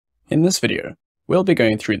In this video, we'll be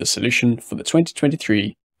going through the solution for the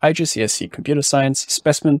 2023 IGCSE Computer Science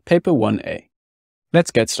Specimen Paper 1A. Let's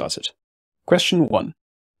get started. Question 1.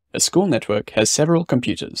 A school network has several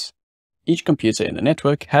computers. Each computer in the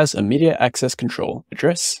network has a media access control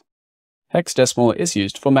address. Hexadecimal is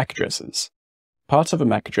used for MAC addresses. Part of a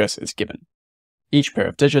MAC address is given. Each pair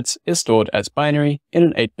of digits is stored as binary in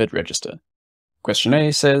an 8-bit register. Question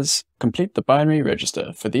A says, complete the binary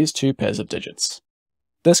register for these two pairs of digits.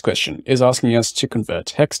 This question is asking us to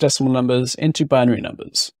convert hexadecimal numbers into binary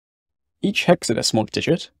numbers. Each hexadecimal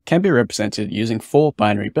digit can be represented using 4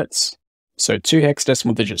 binary bits, so 2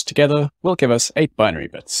 hexadecimal digits together will give us 8 binary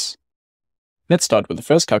bits. Let's start with the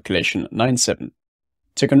first calculation, 97.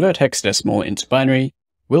 To convert hexadecimal into binary,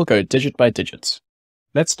 we'll go digit by digit.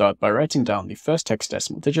 Let's start by writing down the first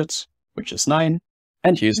hexadecimal digit, which is 9,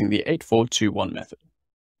 and using the 8421 method.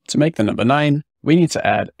 To make the number 9, we need to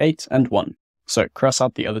add 8 and 1. So cross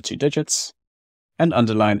out the other 2 digits and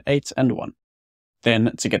underline 8 and 1.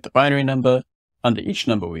 Then to get the binary number, under each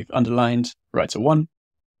number we've underlined, write a 1,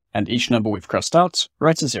 and each number we've crossed out,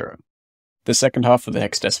 write a 0. The second half of the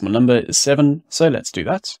hexadecimal number is 7, so let's do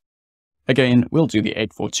that. Again, we'll do the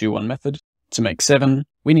 8421 method. To make 7,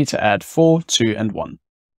 we need to add 4, 2, and 1.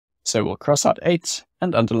 So we'll cross out 8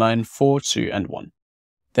 and underline 4, 2, and 1.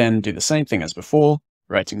 Then do the same thing as before,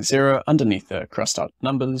 writing 0 underneath the crossed out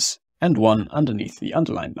numbers, and 1 underneath the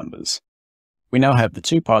underlined numbers. We now have the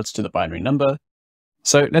 2 parts to the binary number,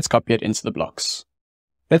 so let's copy it into the blocks.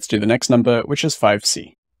 Let's do the next number, which is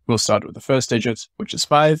 5c. We'll start with the first digit, which is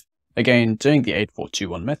 5, again doing the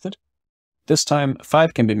 8421 method. This time,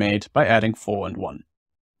 5 can be made by adding 4 and 1.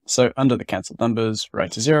 So under the cancelled numbers,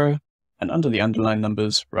 write a 0, and under the underlined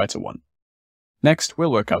numbers, write a 1. Next,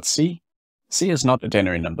 we'll work out c. c is not a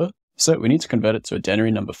denary number, so we need to convert it to a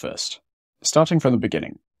denary number first. Starting from the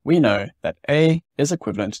beginning, we know that A is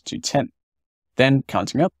equivalent to 10. Then,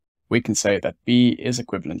 counting up, we can say that B is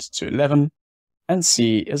equivalent to 11, and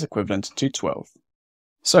C is equivalent to 12.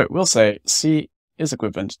 So we'll say C is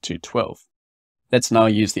equivalent to 12. Let's now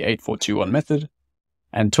use the 8421 method,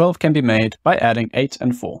 and 12 can be made by adding 8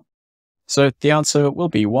 and 4. So the answer will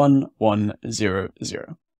be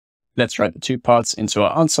 1100. Let's write the 2 parts into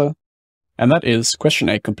our answer, and that is question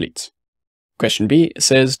A complete. Question B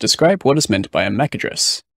says, describe what is meant by a MAC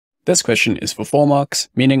address. This question is for 4 marks,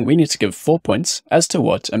 meaning we need to give 4 points as to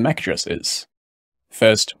what a MAC address is.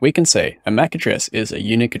 First, we can say a MAC address is a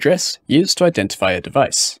unique address used to identify a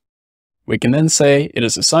device. We can then say it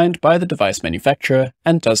is assigned by the device manufacturer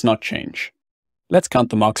and does not change. Let's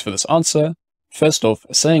count the marks for this answer. First off,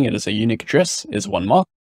 saying it is a unique address is 1 mark.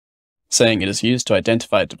 Saying it is used to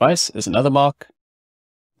identify a device is another mark.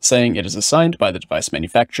 Saying it is assigned by the device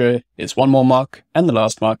manufacturer is 1 more mark, and the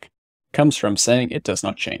last mark comes from saying it does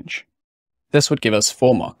not change. This would give us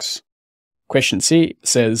 4 marks. Question C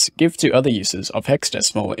says, give 2 other uses of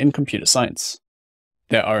hexadecimal in computer science.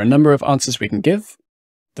 There are a number of answers we can give.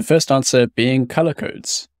 The first answer being color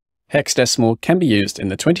codes. Hexadecimal can be used in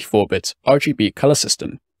the 24-bit RGB color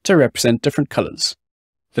system to represent different colors.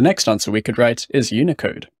 The next answer we could write is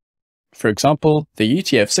Unicode. For example, the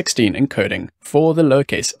UTF-16 encoding for the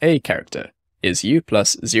lowercase a character is U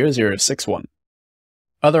plus 0061.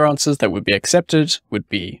 Other answers that would be accepted would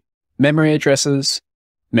be memory addresses,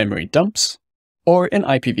 memory dumps, or in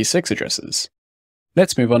IPv6 addresses.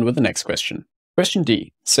 Let's move on with the next question. Question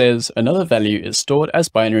D says another value is stored as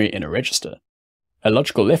binary in a register. A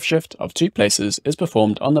logical left shift of 2 places is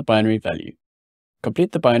performed on the binary value.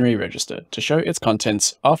 Complete the binary register to show its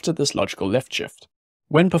contents after this logical left shift.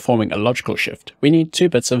 When performing a logical shift, we need 2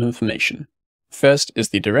 bits of information. First is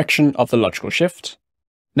the direction of the logical shift.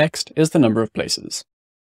 Next is the number of places.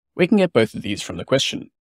 We can get both of these from the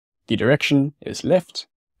question. The direction is left,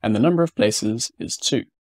 and the number of places is 2.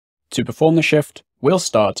 To perform the shift, we'll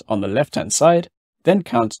start on the left-hand side, then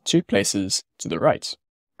count 2 places to the right.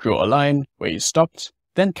 Draw a line where you stopped,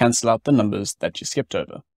 then cancel out the numbers that you skipped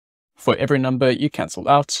over. For every number you cancelled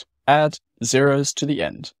out, add zeros to the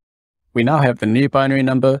end. We now have the new binary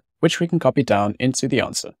number, which we can copy down into the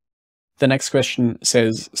answer. The next question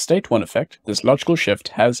says, state one effect this logical shift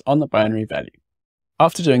has on the binary value.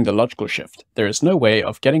 After doing the logical shift, there is no way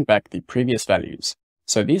of getting back the previous values,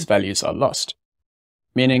 so these values are lost,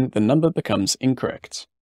 meaning the number becomes incorrect.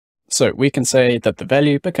 So we can say that the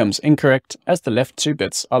value becomes incorrect as the left 2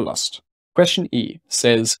 bits are lost. Question E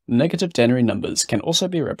says, negative denary numbers can also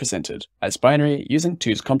be represented as binary using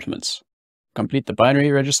 2's complement. Complete the binary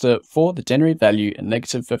register for the denary value in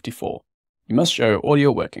negative 54. You must show all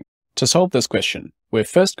your working. To solve this question, we're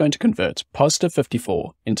first going to convert positive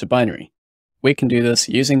 54 into binary. We can do this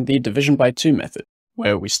using the division by 2 method,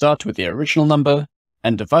 where we start with the original number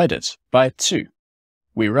and divide it by 2.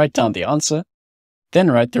 We write down the answer,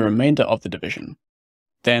 then write the remainder of the division.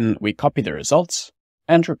 Then we copy the results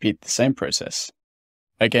and repeat the same process.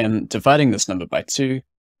 Again, dividing this number by 2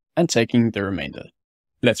 and taking the remainder.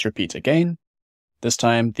 Let's repeat again. This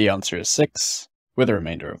time the answer is 6 with a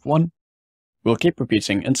remainder of 1. We'll keep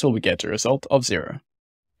repeating until we get a result of 0.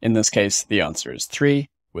 In this case, the answer is 3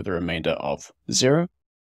 with a remainder of 0.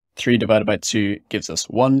 3 divided by 2 gives us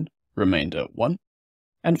 1, remainder 1.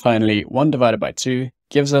 And finally, 1 divided by 2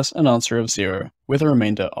 gives us an answer of 0 with a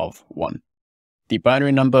remainder of 1. The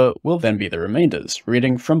binary number will then be the remainders,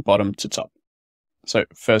 reading from bottom to top. So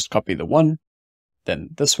first copy the 1, then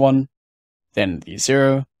this one, then the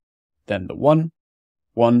 0, then the 1,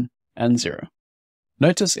 1, and 0.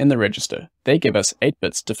 Notice in the register, they give us 8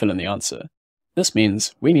 bits to fill in the answer. This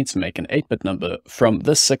means we need to make an 8-bit number from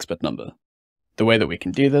this 6-bit number. The way that we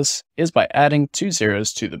can do this is by adding 2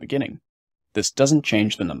 zeros to the beginning. This doesn't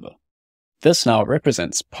change the number. This now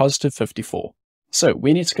represents positive 54, so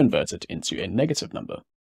we need to convert it into a negative number.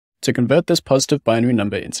 To convert this positive binary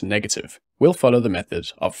number into negative, we'll follow the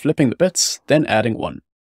method of flipping the bits, then adding 1.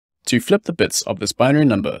 To flip the bits of this binary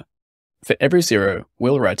number, for every 0,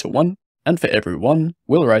 we'll write a 1, and for every 1,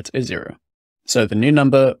 we'll write a 0. So the new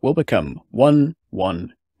number will become 1,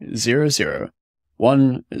 1, 0, 0,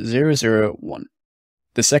 1, 0, 0, 1.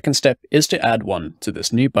 The second step is to add 1 to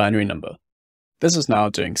this new binary number. This is now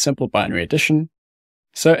doing simple binary addition,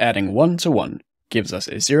 so adding 1 to 1 gives us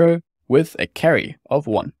a 0 with a carry of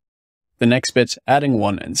 1. The next bit, adding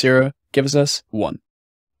 1 and 0, gives us 1.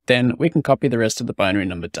 Then we can copy the rest of the binary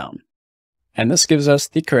number down. And this gives us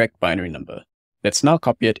the correct binary number. Let's now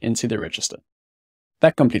copy it into the register.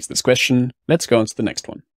 That completes this question. Let's go on to the next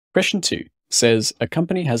one. Question 2 says a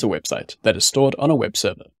company has a website that is stored on a web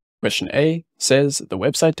server. Question A says the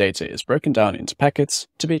website data is broken down into packets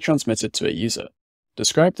to be transmitted to a user.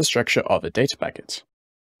 Describe the structure of a data packet.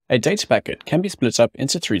 A data packet can be split up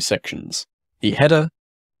into 3 sections: the header,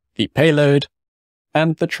 the payload,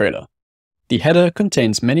 and the trailer. The header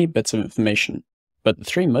contains many bits of information, but the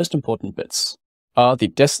 3 most important bits are the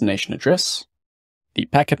destination address, the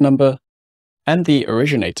packet number, and the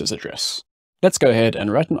originator's address. Let's go ahead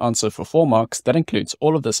and write an answer for 4 marks that includes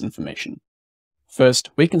all of this information.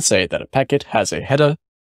 First, we can say that a packet has a header,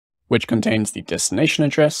 which contains the destination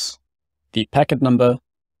address, the packet number,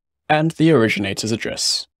 and the originator's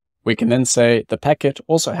address. We can then say the packet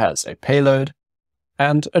also has a payload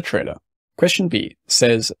and a trailer. Question B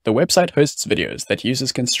says the website hosts videos that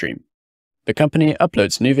users can stream. The company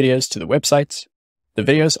uploads new videos to the website. The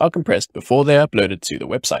videos are compressed before they are uploaded to the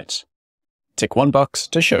website. Tick one box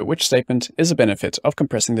to show which statement is a benefit of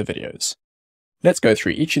compressing the videos. Let's go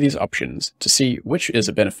through each of these options to see which is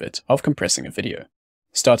a benefit of compressing a video.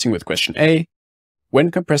 Starting with question A, when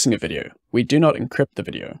compressing a video, we do not encrypt the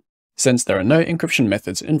video, since there are no encryption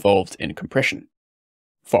methods involved in compression.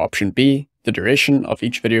 For option B, the duration of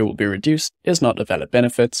each video will be reduced is not a valid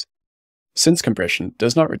benefit, since compression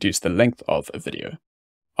does not reduce the length of a video.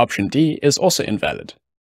 Option D is also invalid,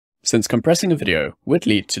 since compressing a video would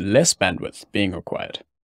lead to less bandwidth being required.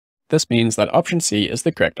 This means that option C is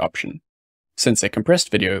the correct option, since a compressed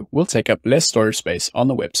video will take up less storage space on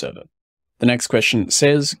the web server. The next question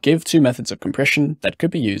says, give 2 methods of compression that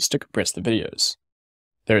could be used to compress the videos.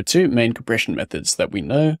 There are 2 main compression methods that we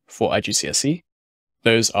know for IGCSE.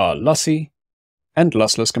 Those are lossy and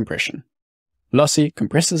lossless compression. Lossy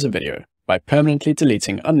compresses a video by permanently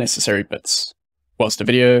deleting unnecessary bits, whilst a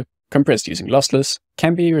video compressed using lossless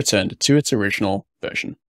can be returned to its original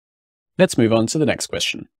version. Let's move on to the next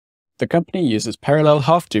question. The company uses parallel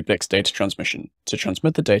half-duplex data transmission to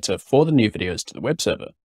transmit the data for the new videos to the web server.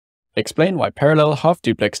 Explain why parallel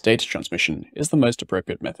half-duplex data transmission is the most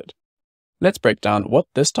appropriate method. Let's break down what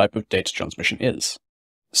this type of data transmission is.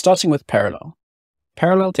 Starting with parallel.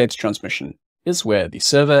 Parallel data transmission is where the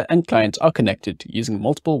server and client are connected using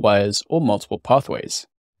multiple wires or multiple pathways.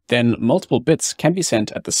 Then multiple bits can be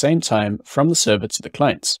sent at the same time from the server to the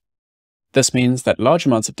clients. This means that large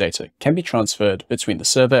amounts of data can be transferred between the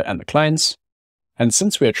server and the clients, and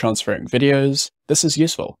since we are transferring videos, this is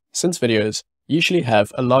useful, since videos usually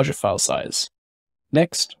have a larger file size.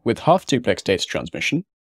 Next, with half-duplex data transmission,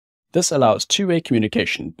 this allows two-way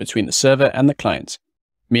communication between the server and the client,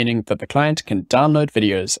 meaning that the client can download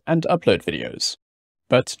videos and upload videos.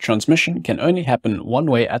 But transmission can only happen one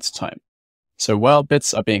way at a time. So while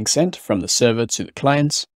bits are being sent from the server to the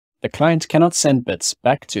client cannot send bits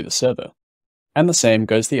back to the server. And the same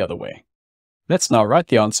goes the other way. Let's now write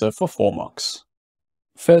the answer for 4 marks.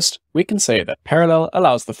 First, we can say that parallel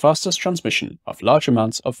allows the fastest transmission of large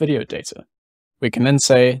amounts of video data. We can then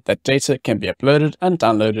say that data can be uploaded and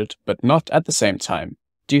downloaded, but not at the same time,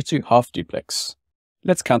 due to half duplex.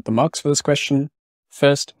 Let's count the marks for this question.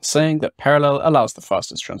 First, saying that parallel allows the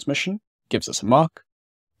fastest transmission gives us a mark.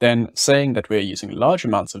 Then saying that we're using large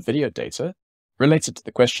amounts of video data related to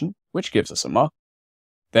the question, which gives us a mark.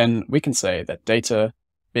 Then we can say that data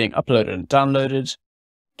being uploaded and downloaded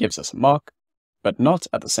gives us a mark, but not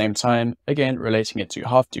at the same time, again relating it to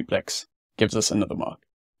half duplex, gives us another mark.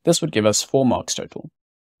 This would give us 4 marks total.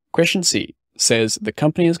 Question C says the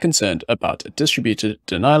company is concerned about a distributed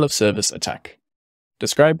denial of service attack.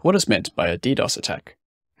 Describe what is meant by a DDoS attack.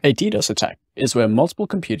 A DDoS attack is where multiple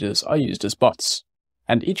computers are used as bots,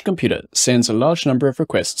 and each computer sends a large number of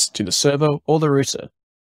requests to the server or the router.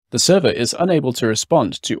 The server is unable to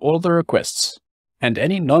respond to all the requests, and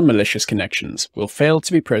any non-malicious connections will fail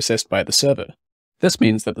to be processed by the server. This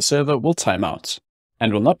means that the server will time out,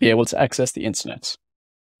 and will not be able to access the internet.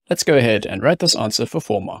 Let's go ahead and write this answer for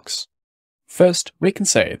 4 marks. First, we can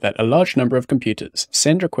say that a large number of computers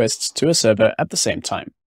send requests to a server at the same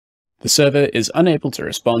time. The server is unable to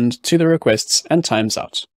respond to the requests and times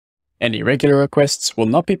out. Any regular requests will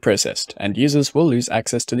not be processed and users will lose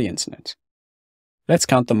access to the internet. Let's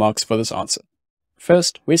count the marks for this answer.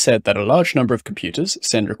 First, we said that a large number of computers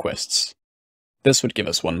send requests. This would give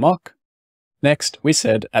us 1 mark. Next, we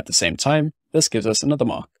said at the same time, this gives us another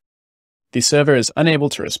mark. The server is unable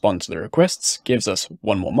to respond to the requests, gives us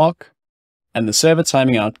 1 more mark, and the server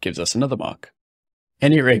timing out gives us another mark.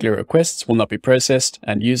 Any regular requests will not be processed,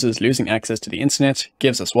 and users losing access to the internet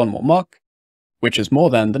gives us 1 more mark, which is more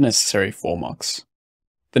than the necessary 4 marks.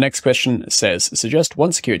 The next question says, suggest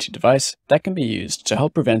one security device that can be used to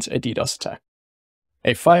help prevent a DDoS attack.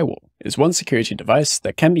 A firewall is one security device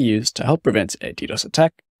that can be used to help prevent a DDoS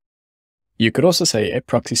attack. You could also say a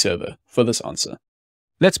proxy server for this answer.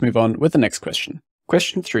 Let's move on with the next question.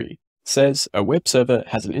 Question 3 says a web server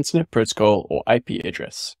has an internet protocol or IP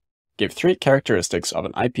address. Give 3 characteristics of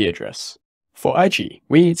an IP address. For IG,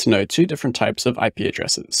 we need to know 2 different types of IP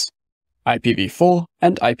addresses, IPv4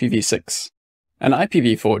 and IPv6. An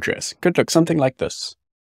IPv4 address could look something like this,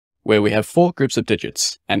 where we have 4 groups of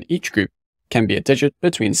digits, and each group can be a digit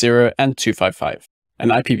between 0 and 255. An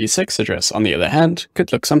IPv6 address, on the other hand,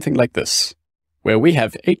 could look something like this, where we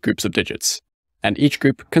have 8 groups of digits, and each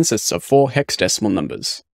group consists of 4 hexadecimal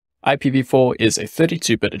numbers. IPv4 is a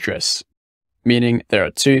 32-bit address, meaning there are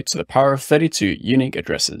 2 to the power of 32 unique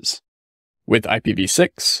addresses. With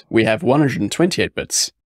IPv6, we have 128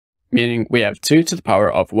 bits, meaning we have 2 to the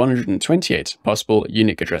power of 128 possible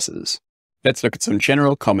unique addresses. Let's look at some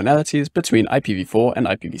general commonalities between IPv4 and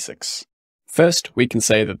IPv6. First, we can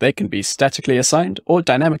say that they can be statically assigned or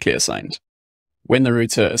dynamically assigned. When the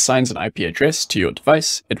router assigns an IP address to your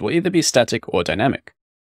device, it will either be static or dynamic.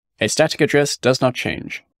 A static address does not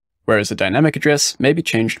change, whereas a dynamic address may be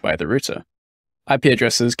changed by the router. IP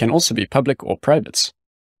addresses can also be public or private.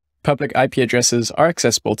 Public IP addresses are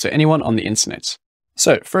accessible to anyone on the internet.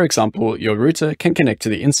 So, for example, your router can connect to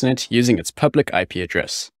the internet using its public IP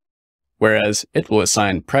address, whereas it will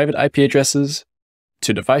assign private IP addresses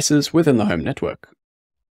to devices within the home network.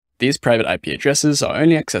 These private IP addresses are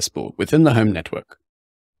only accessible within the home network,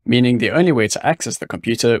 meaning the only way to access the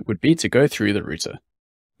computer would be to go through the router.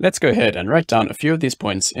 Let's go ahead and write down a few of these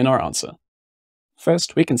points in our answer.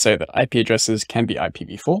 First, we can say that IP addresses can be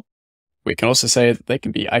IPv4. We can also say that they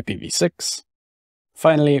can be IPv6.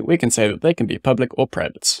 Finally, we can say that they can be public or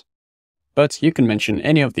private. But you can mention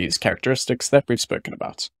any of these characteristics that we've spoken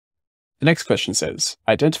about. The next question says,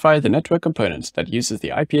 identify the network component that uses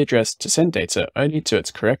the IP address to send data only to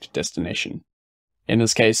its correct destination. In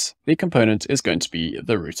this case, the component is going to be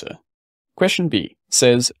the router. Question B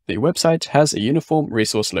says, the website has a uniform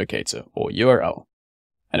resource locator, or URL.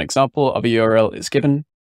 An example of a URL is given.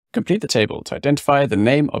 Complete the table to identify the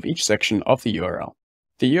name of each section of the URL.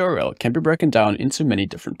 The URL can be broken down into many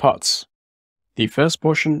different parts. The first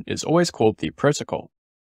portion is always called the protocol.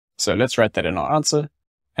 So let's write that in our answer,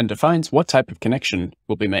 and defines what type of connection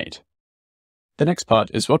will be made. The next part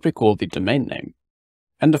is what we call the domain name,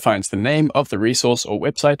 and defines the name of the resource or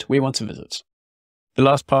website we want to visit. The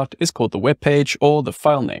last part is called the web page or the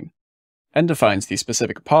file name, and defines the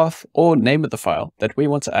specific path or name of the file that we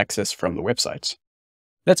want to access from the website.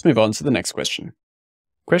 Let's move on to the next question.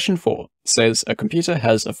 Question 4 says a computer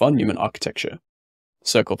has a von Neumann architecture.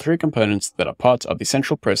 Circle 3 components that are part of the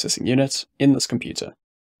central processing unit in this computer.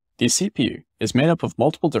 The CPU is made up of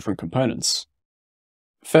multiple different components.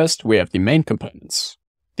 First, we have the main components.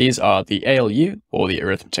 These are the ALU, or the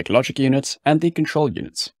arithmetic logic unit, and the control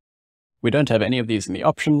unit. We don't have any of these in the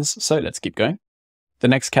options, so let's keep going. The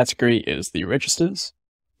next category is the registers.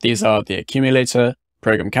 These are the accumulator,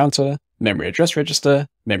 program counter, memory address register,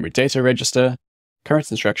 memory data register,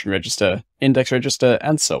 current instruction register, index register,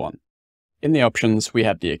 and so on. In the options, we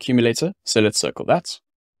have the accumulator, so let's circle that.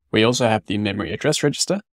 We also have the memory address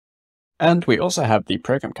register, and we also have the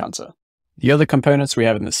program counter. The other components we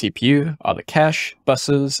have in the CPU are the cache,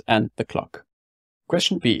 buses, and the clock.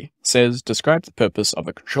 Question B says, describe the purpose of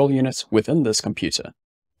a control unit within this computer.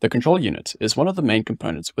 The control unit is one of the main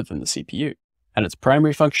components within the CPU, and its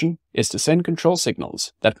primary function is to send control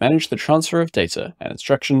signals that manage the transfer of data and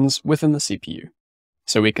instructions within the CPU.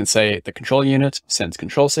 So we can say the control unit sends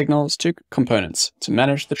control signals to components to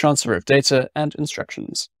manage the transfer of data and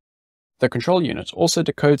instructions. The control unit also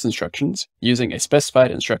decodes instructions using a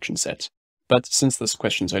specified instruction set, but since this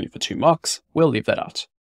question is only for 2 marks, we'll leave that out.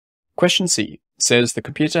 Question C says the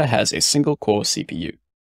computer has a single core CPU.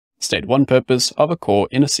 State one purpose of a core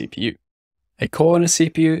in a CPU. A core in a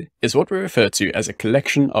CPU is what we refer to as a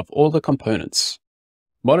collection of all the components.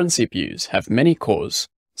 Modern CPUs have many cores,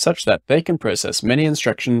 such that they can process many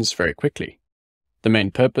instructions very quickly. The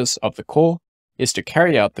main purpose of the core is to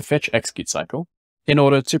carry out the fetch-execute cycle in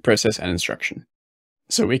order to process an instruction.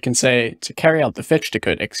 So we can say to carry out the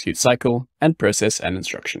fetch-decode-execute cycle and process an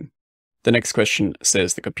instruction. The next question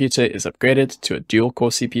says the computer is upgraded to a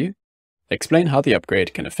dual-core CPU. Explain how the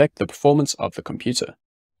upgrade can affect the performance of the computer.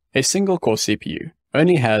 A single-core CPU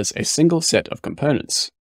only has a single set of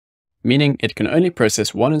components, meaning it can only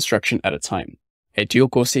process one instruction at a time. A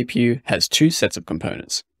dual-core CPU has 2 sets of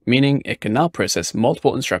components, meaning it can now process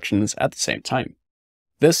multiple instructions at the same time.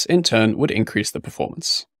 This, in turn, would increase the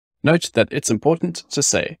performance. Note that it's important to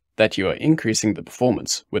say that you are increasing the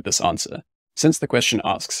performance with this answer, since the question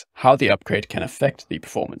asks how the upgrade can affect the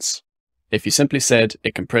performance. If you simply said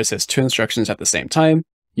it can process 2 instructions at the same time,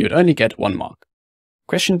 you would only get 1 mark.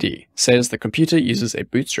 Question D says the computer uses a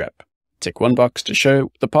bootstrap. Tick one box to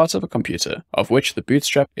show the part of a computer of which the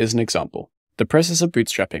bootstrap is an example. The process of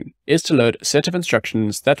bootstrapping is to load a set of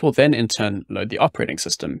instructions that will then in turn load the operating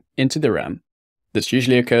system into the RAM. This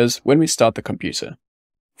usually occurs when we start the computer.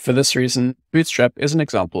 For this reason, Bootstrap is an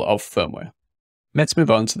example of firmware. Let's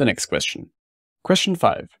move on to the next question. Question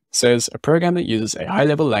 5 says a programmer uses a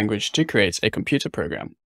high-level language to create a computer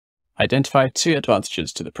program. Identify 2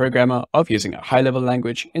 advantages to the programmer of using a high-level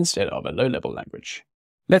language instead of a low-level language.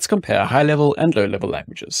 Let's compare high-level and low-level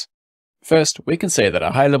languages. First, we can say that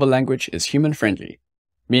a high-level language is human-friendly,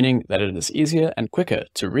 meaning that it is easier and quicker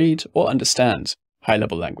to read or understand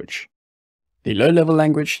high-level language. The low-level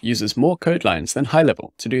language uses more code lines than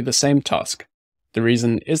high-level to do the same task. The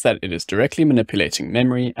reason is that it is directly manipulating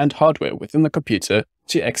memory and hardware within the computer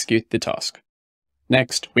to execute the task.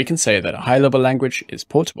 Next, we can say that a high-level language is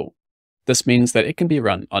portable. This means that it can be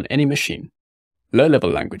run on any machine.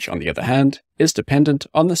 Low-level language, on the other hand, is dependent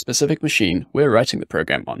on the specific machine we're writing the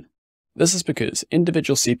program on. This is because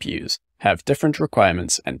individual CPUs have different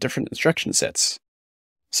requirements and different instruction sets.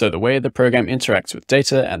 So the way the program interacts with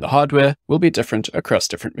data and the hardware will be different across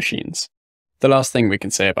different machines. The last thing we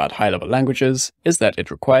can say about high-level languages is that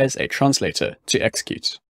it requires a translator to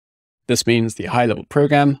execute. This means the high-level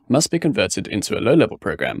program must be converted into a low-level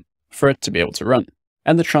program for it to be able to run,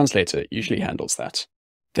 and the translator usually handles that.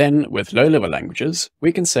 Then, with low-level languages,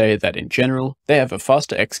 we can say that in general, they have a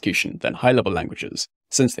faster execution than high-level languages,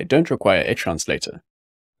 since they don't require a translator.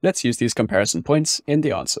 Let's use these comparison points in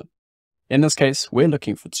the answer. In this case, we're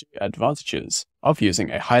looking for 2 advantages of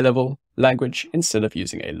using a high-level language instead of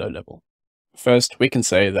using a low-level. First, we can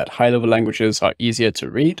say that high-level languages are easier to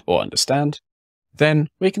read or understand. Then,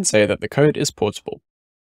 we can say that the code is portable.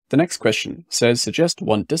 The next question says suggest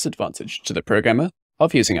 1 disadvantage to the programmer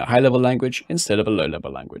of using a high-level language instead of a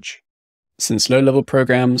low-level language. Since low-level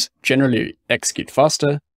programs generally execute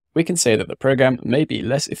faster, we can say that the program may be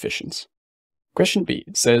less efficient. Question B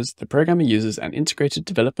says the programmer uses an integrated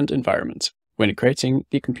development environment when creating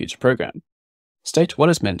the computer program. State what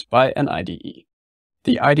is meant by an IDE.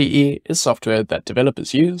 The IDE is software that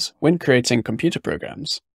developers use when creating computer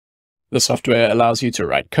programs. The software allows you to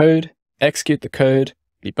write code, execute the code,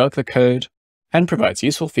 debug the code, and provides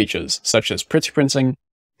useful features such as pretty printing,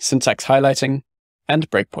 syntax highlighting, and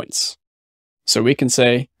breakpoints. So we can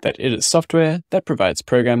say that it is software that provides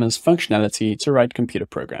programmers functionality to write computer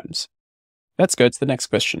programs. Let's go to the next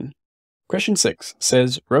question. Question 6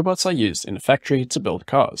 says robots are used in a factory to build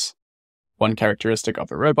cars. One characteristic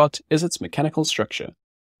of a robot is its mechanical structure.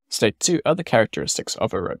 State 2 other characteristics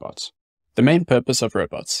of a robot. The main purpose of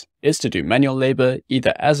robots is to do manual labor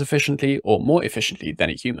either as efficiently or more efficiently than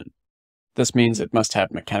a human. This means it must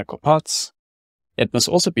have mechanical parts. It must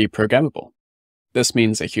also be programmable. This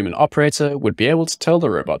means a human operator would be able to tell the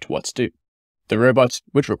robot what to do. The robot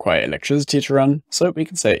would require electricity to run, so we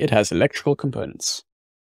can say it has electrical components.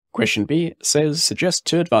 Question B says suggest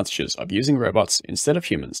 2 advantages of using robots instead of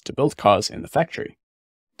humans to build cars in the factory.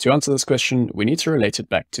 To answer this question, we need to relate it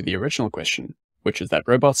back to the original question, which is that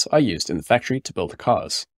robots are used in the factory to build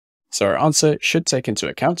cars. So our answer should take into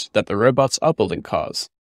account that the robots are building cars.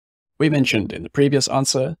 We mentioned in the previous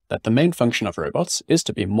answer that the main function of robots is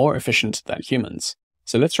to be more efficient than humans,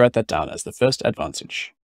 so let's write that down as the first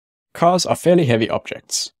advantage. Cars are fairly heavy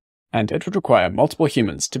objects, and it would require multiple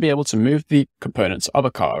humans to be able to move the components of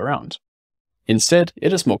a car around. Instead,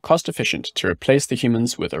 it is more cost-efficient to replace the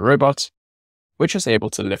humans with a robot, which is able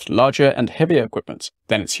to lift larger and heavier equipment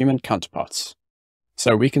than its human counterparts.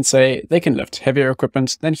 So we can say they can lift heavier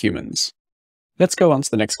equipment than humans. Let's go on to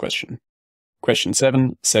the next question. Question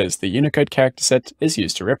 7 says the Unicode character set is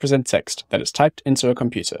used to represent text that is typed into a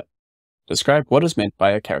computer. Describe what is meant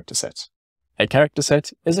by a character set. A character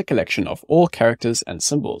set is a collection of all characters and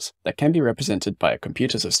symbols that can be represented by a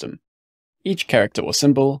computer system. Each character or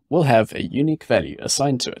symbol will have a unique value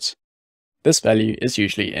assigned to it. This value is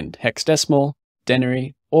usually in hexadecimal,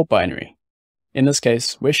 denary, or binary. In this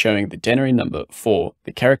case, we're showing the denary number for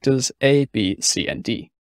the characters A, B, C, and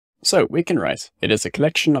D. So we can write, it is a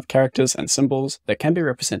collection of characters and symbols that can be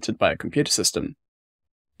represented by a computer system.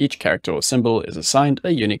 Each character or symbol is assigned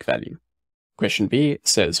a unique value. Question B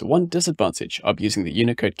says one disadvantage of using the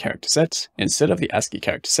Unicode character set instead of the ASCII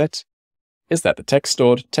character set is that the text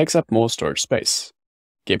stored takes up more storage space.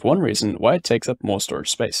 Give one reason why it takes up more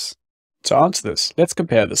storage space. To answer this, let's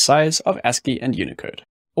compare the size of ASCII and Unicode.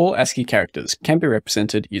 All ASCII characters can be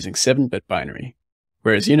represented using 7-bit binary,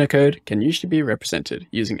 whereas Unicode can usually be represented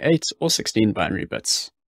using 8 or 16 binary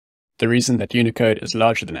bits. The reason that Unicode is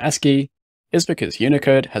larger than ASCII is because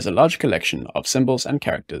Unicode has a large collection of symbols and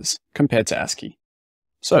characters compared to ASCII.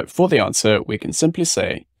 So for the answer, we can simply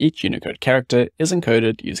say each Unicode character is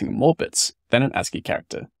encoded using more bits than an ASCII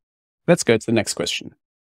character. Let's go to the next question.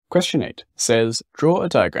 Question 8 says, draw a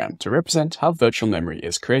diagram to represent how virtual memory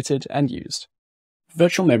is created and used.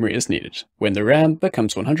 Virtual memory is needed when the RAM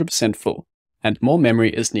becomes 100% full, and more memory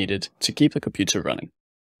is needed to keep the computer running.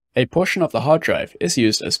 A portion of the hard drive is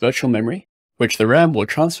used as virtual memory, which the RAM will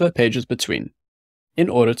transfer pages between, in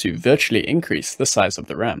order to virtually increase the size of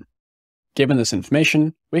the RAM. Given this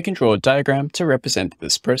information, we can draw a diagram to represent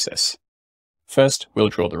this process. First, we'll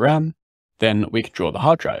draw the RAM, then we can draw the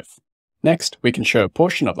hard drive. Next, we can show a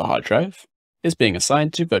portion of the hard drive is being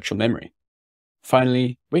assigned to virtual memory.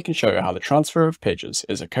 Finally, we can show how the transfer of pages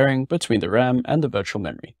is occurring between the RAM and the virtual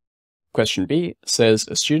memory. Question B says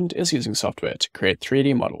a student is using software to create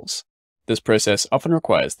 3D models. This process often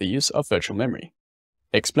requires the use of virtual memory.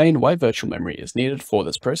 Explain why virtual memory is needed for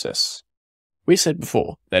this process. We said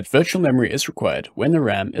before that virtual memory is required when the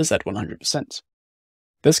RAM is at 100%.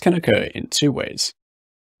 This can occur in 2 ways.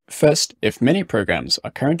 First, if many programs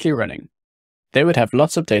are currently running, they would have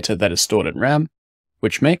lots of data that is stored in RAM,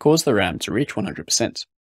 which may cause the RAM to reach 100%.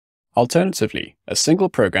 Alternatively, a single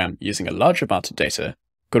program using a large amount of data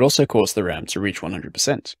could also cause the RAM to reach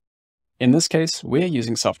 100%. In this case, we are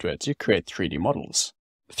using software to create 3D models.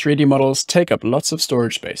 3D models take up lots of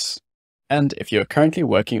storage space, and if you are currently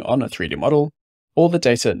working on a 3D model, all the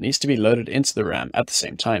data needs to be loaded into the RAM at the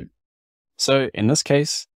same time. So in this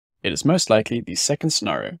case, it is most likely the second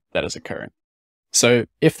scenario that is occurring. So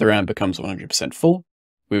if the RAM becomes 100% full,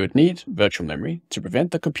 we would need virtual memory to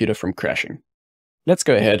prevent the computer from crashing. Let's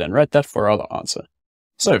go ahead and write that for our answer.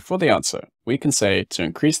 So for the answer, we can say to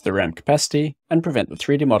increase the RAM capacity and prevent the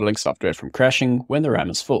 3D modeling software from crashing when the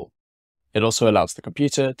RAM is full. It also allows the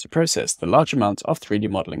computer to process the large amount of 3D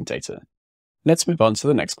modeling data. Let's move on to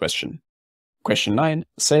the next question. Question 9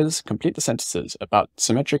 says complete the sentences about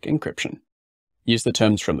symmetric encryption. Use the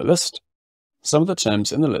terms from the list. Some of the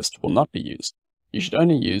terms in the list will not be used. You should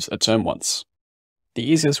only use a term once. The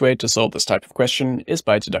easiest way to solve this type of question is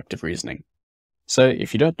by deductive reasoning. So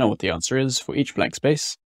if you don't know what the answer is for each blank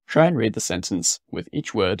space, try and read the sentence with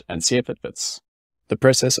each word and see if it fits. The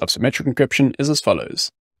process of symmetric encryption is as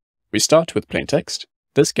follows. We start with plain text.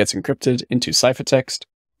 This gets encrypted into ciphertext.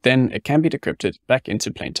 Then it can be decrypted back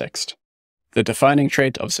into plain text. The defining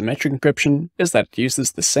trait of symmetric encryption is that it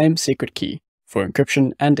uses the same secret key for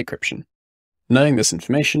encryption and decryption. Knowing this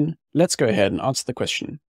information, let's go ahead and answer the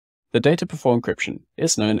question. The data before encryption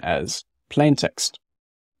is known as plain text.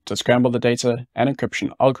 To scramble the data, an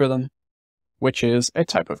encryption algorithm, which is a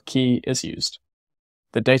type of key, is used.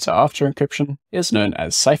 The data after encryption is known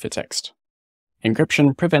as ciphertext.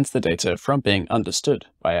 Encryption prevents the data from being understood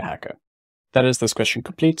by a hacker. That is this question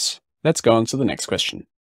complete. Let's go on to the next question.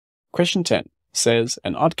 Question 10 says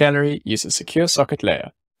an art gallery uses secure socket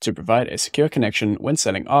layer to provide a secure connection when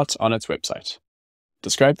selling art on its website.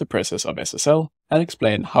 Describe the process of SSL and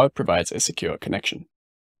explain how it provides a secure connection.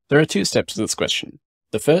 There are two steps to this question.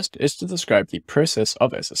 The first is to describe the process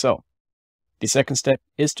of SSL. The second step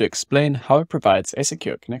is to explain how it provides a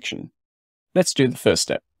secure connection. Let's do the first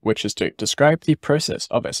step, which is to describe the process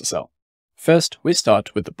of SSL. First, we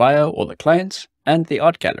start with the buyer or the client and the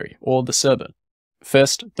art gallery or the server.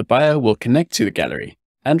 First, the buyer will connect to the gallery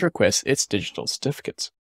and request its digital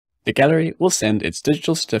certificate. The gallery will send its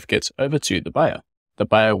digital certificate over to the buyer. The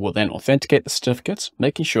buyer will then authenticate the certificate,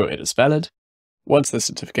 making sure it is valid. Once the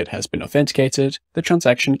certificate has been authenticated, the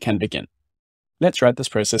transaction can begin. Let's write this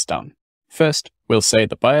process down. First, we'll say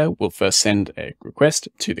the buyer will first send a request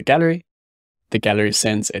to the gallery. The gallery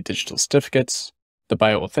sends a digital certificate. The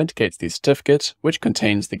buyer authenticates the certificate, which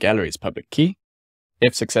contains the gallery's public key.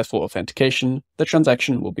 If successful authentication, the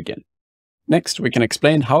transaction will begin. Next, we can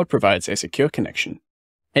explain how it provides a secure connection.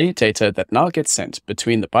 Any data that now gets sent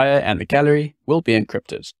between the buyer and the gallery will be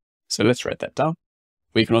encrypted. So let's write that down.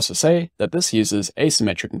 We can also say that this uses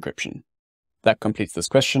asymmetric encryption. That completes this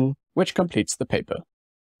question, which completes the paper.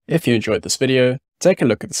 If you enjoyed this video, take a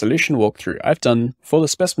look at the solution walkthrough I've done for the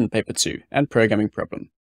Specimen Paper 2 and programming problem.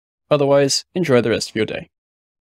 Otherwise, enjoy the rest of your day.